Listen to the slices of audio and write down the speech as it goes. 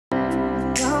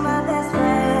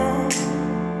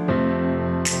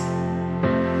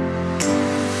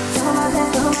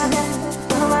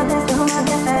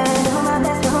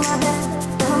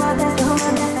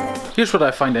here's what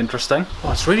I find interesting.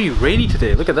 Oh, it's really rainy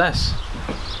today, look at this.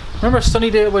 Remember how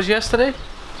sunny day it was yesterday?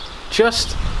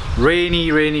 Just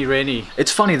rainy, rainy, rainy.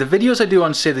 It's funny, the videos I do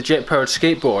on, say, the jet powered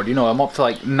skateboard, you know, I'm up to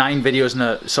like 9 videos in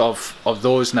a sort of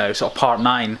those now, sort of part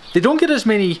 9. They don't get as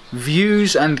many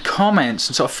views and comments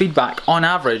and sort of feedback on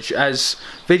average as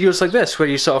videos like this, where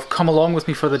you sort of come along with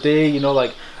me for the day, you know,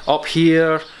 like up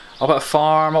here, up at a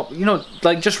farm, up, you know,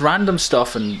 like just random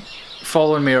stuff and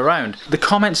following me around. The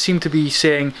comments seem to be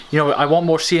saying, you know, I want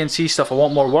more CNC stuff, I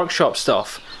want more workshop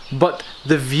stuff, but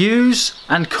the views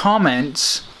and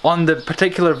comments on the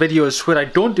particular videos where I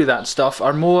don't do that stuff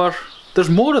are more,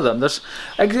 there's more of them.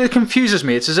 It confuses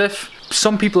me. It's as if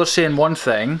some people are saying one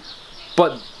thing,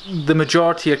 but the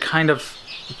majority are kind of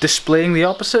displaying the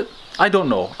opposite. I don't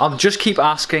know. I'll just keep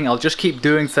asking, I'll just keep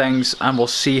doing things, and we'll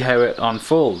see how it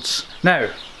unfolds.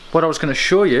 Now, what I was going to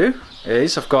show you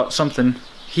is I've got something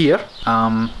here.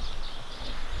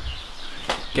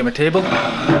 Get my table.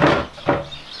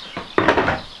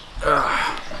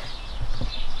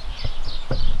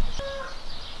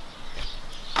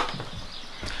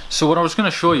 So what I was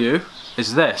going to show you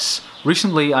is this.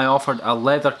 Recently I offered a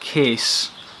leather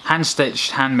case, hand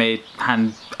stitched, handmade,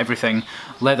 everything,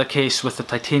 leather case with the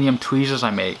titanium tweezers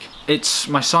I make. It's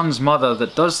my son's mother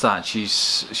that does that. She's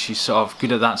sort of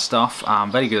good at that stuff,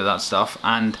 very good at that stuff,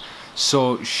 and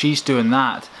so she's doing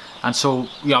that. And so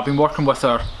yeah, I've been working with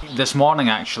her this morning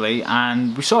actually,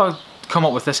 and we sort of come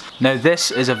up with this. Now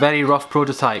this is a very rough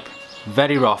prototype,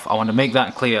 very rough, I want to make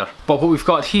that clear. But what we've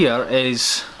got here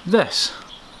is this.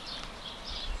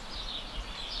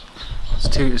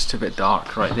 It's too bit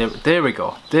dark, right, there we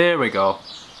go, there we go.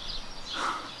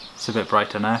 It's a bit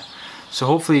brighter now. So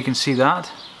hopefully you can see that.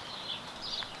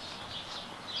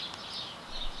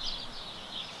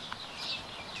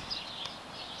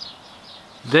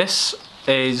 This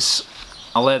is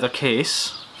a leather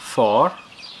case for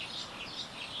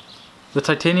the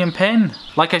titanium pen.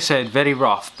 Like I said, very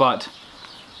rough, but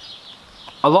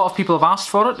a lot of people have asked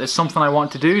for it. It's something I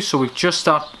want to do, so we've just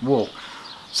started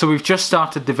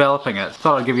developing it.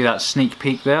 Thought I'd give you that sneak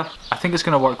peek there. I think it's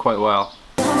going to work quite well.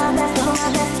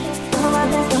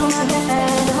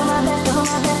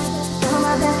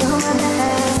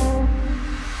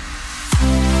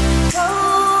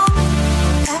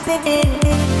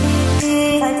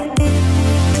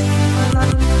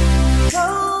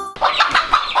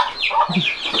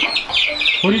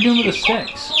 What are you doing with the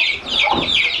sticks?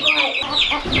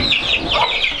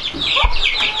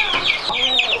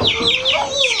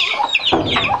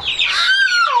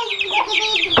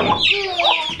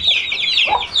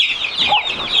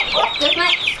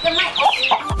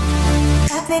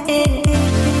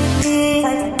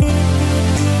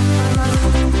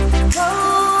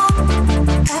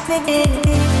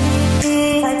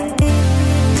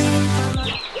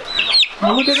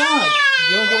 Oh, look at that!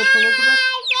 You don't give it to Elizabeth?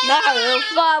 No,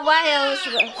 far away,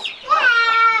 Elizabeth.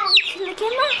 Look at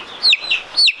that.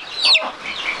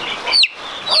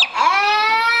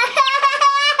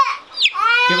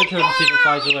 Give it to her and see if it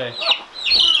flies away.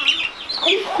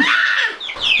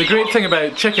 The great thing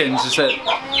about chickens is that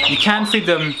you can feed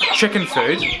them chicken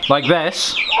food, like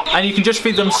this, and you can just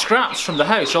feed them scraps from the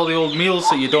house, all the old meals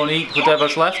that you don't eat,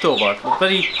 whatever's left over.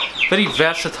 Very, very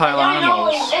versatile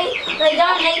animals. They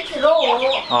don't eat it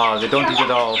all. Oh, they don't eat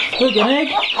it all. Look, an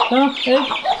egg. Oh, egg.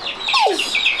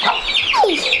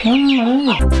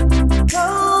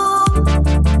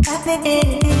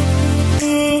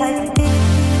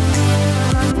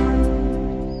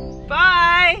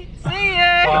 Bye. See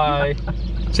you. Bye.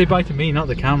 Say bye to me, not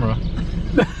the camera.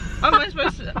 Am I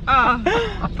supposed to? Oh,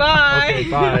 bye. Okay,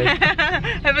 bye.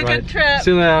 Have a good trip. See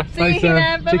you later. See you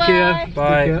then. Take care. Bye-bye.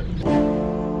 Bye. Take care.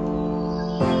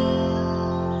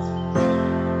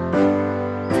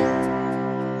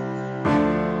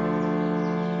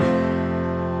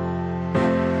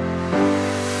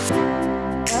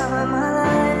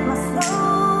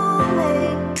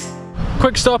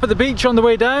 Quick stop at the beach on the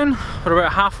way down. We're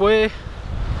about halfway.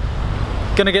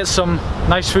 Gonna get some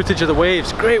nice footage of the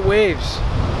waves. Great waves.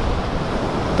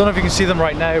 Don't know if you can see them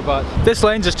right now, but this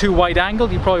lens is too wide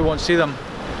angled, you probably won't see them.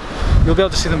 You'll be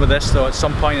able to see them with this though at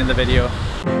some point in the video.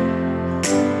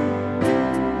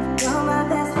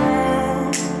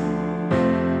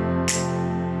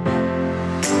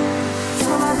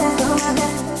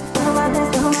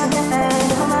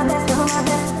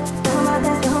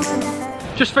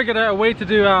 Just figured out a way to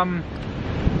do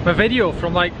my video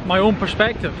from like my own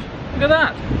perspective. Look at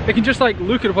that. I can just like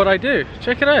look at what I do.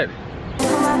 Check it out.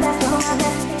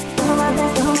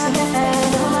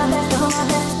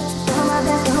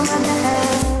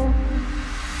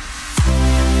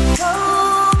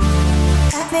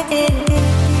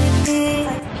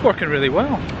 It's working really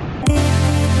well.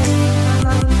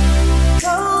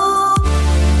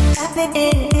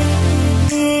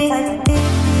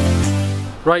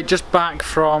 Right, just back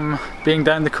from being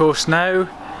down the coast now.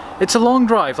 It's a long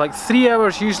drive, like 3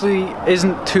 hours usually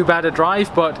isn't too bad a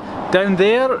drive, but down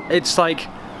there it's like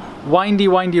windy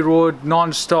road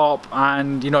non-stop,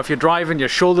 and you know, if you're driving your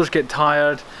shoulders get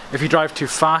tired. If you drive too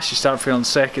fast you start feeling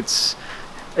sick. It's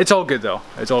all good though,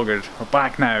 it's all good. We're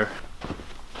back now.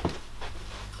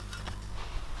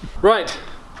 Right,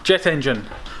 jet engine.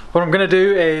 What I'm gonna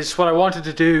do is what I wanted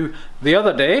to do the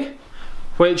other day,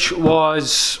 which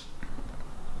was...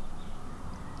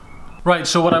 Right,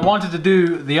 so what I wanted to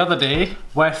do the other day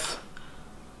with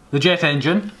the jet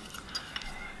engine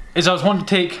is I was wanting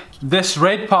to take this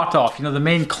red part off, you know, the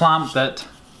main clamp that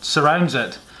surrounds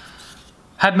it.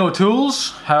 Had no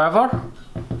tools, however.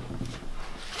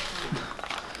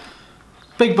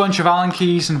 Big bunch of Allen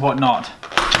keys and whatnot.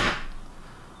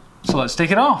 So let's take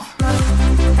it off.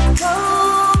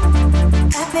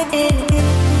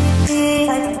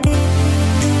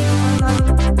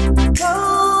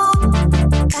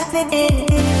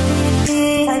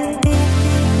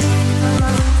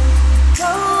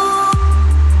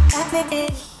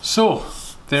 So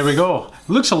there we go. It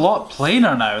looks a lot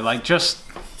plainer now. Like, just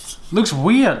looks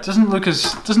weird. Doesn't look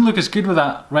as good with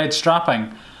that red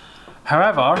strapping.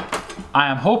 However, I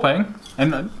am hoping,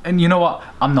 and you know what?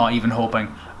 I'm not even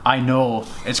hoping. I know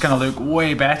it's gonna look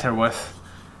way better with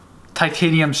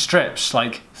titanium strips,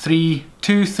 like 3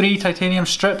 titanium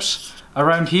strips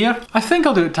around here. I think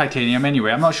I'll do it titanium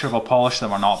anyway. I'm not sure if I'll polish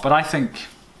them or not, but I think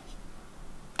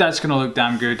that's gonna look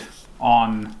damn good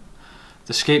on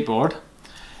the skateboard.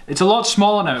 It's a lot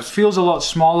smaller now. It feels a lot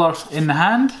smaller in the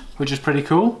hand, which is pretty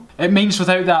cool. It means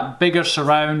without that bigger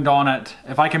surround on it,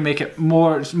 if I can make it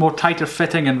more tighter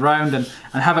fitting and round and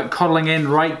have it curling in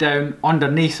right down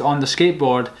underneath on the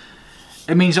skateboard,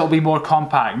 it means it'll be more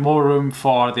compact, more room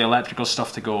for the electrical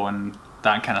stuff to go and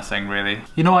that kind of thing, really.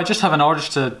 You know, I just have an urge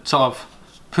to sort of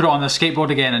put it on the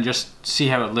skateboard again and just see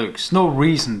how it looks. No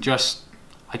reason,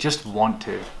 I just want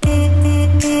to.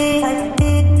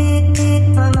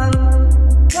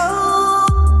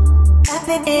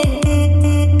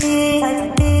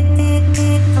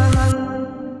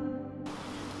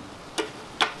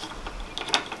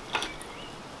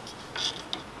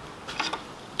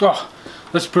 Oh,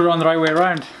 let's put it on the right way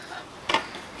around.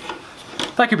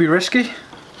 That could be risky.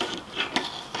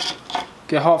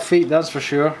 Get hot feet, that's for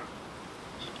sure.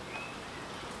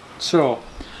 So,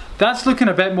 that's looking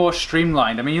a bit more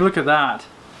streamlined. I mean, you look at that.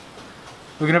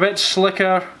 Looking a bit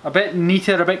slicker, a bit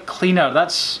neater, a bit cleaner.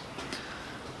 That's...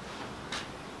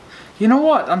 You know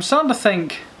what? I'm starting to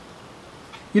think...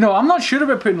 You know, I'm not sure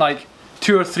about putting like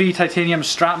 2 or 3 titanium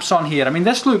straps on here. I mean,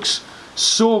 this looks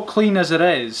so clean as it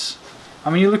is. I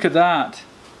mean, you look at that.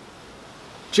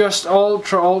 Just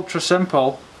ultra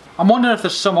simple. I'm wondering if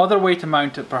there's some other way to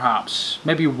mount it, perhaps.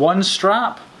 Maybe one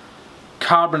strap?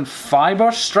 Carbon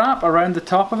fiber strap around the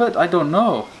top of it? I don't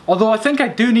know. Although I think I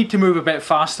do need to move a bit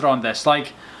faster on this.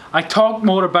 Like, I talk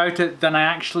more about it than I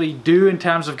actually do in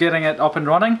terms of getting it up and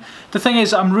running. The thing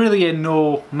is, I'm really in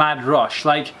no mad rush.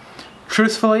 Like,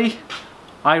 truthfully,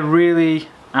 I really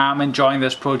am enjoying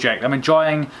this project. I'm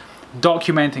enjoying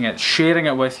documenting it, sharing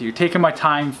it with you, taking my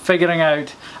time, figuring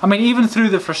out, I mean, even through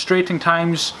the frustrating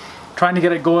times trying to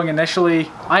get it going initially,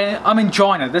 I'm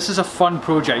enjoying it. This is a fun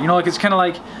project, you know, like, it's kind of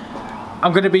like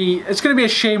it's gonna be a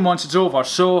shame once it's over,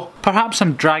 so perhaps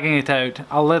I'm dragging it out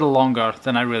a little longer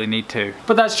than I really need to.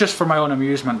 But that's just for my own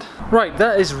amusement. Right,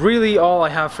 that is really all I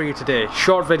have for you today.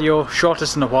 Short video,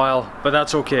 shortest in a while, but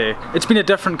that's okay. It's been a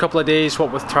different couple of days,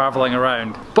 what with traveling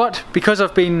around. But because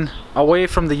I've been away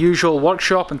from the usual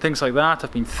workshop and things like that,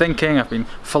 I've been thinking, I've been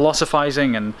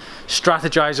philosophizing and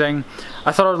strategizing,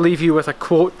 I thought I'd leave you with a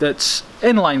quote that's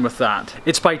in line with that.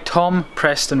 It's by Tom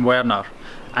Preston Werner,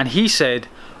 and he said,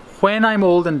 "When I'm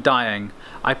old and dying,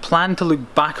 I plan to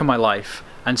look back on my life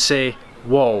and say,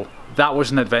 whoa, that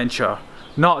was an adventure.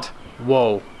 Not,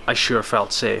 whoa, I sure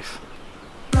felt safe."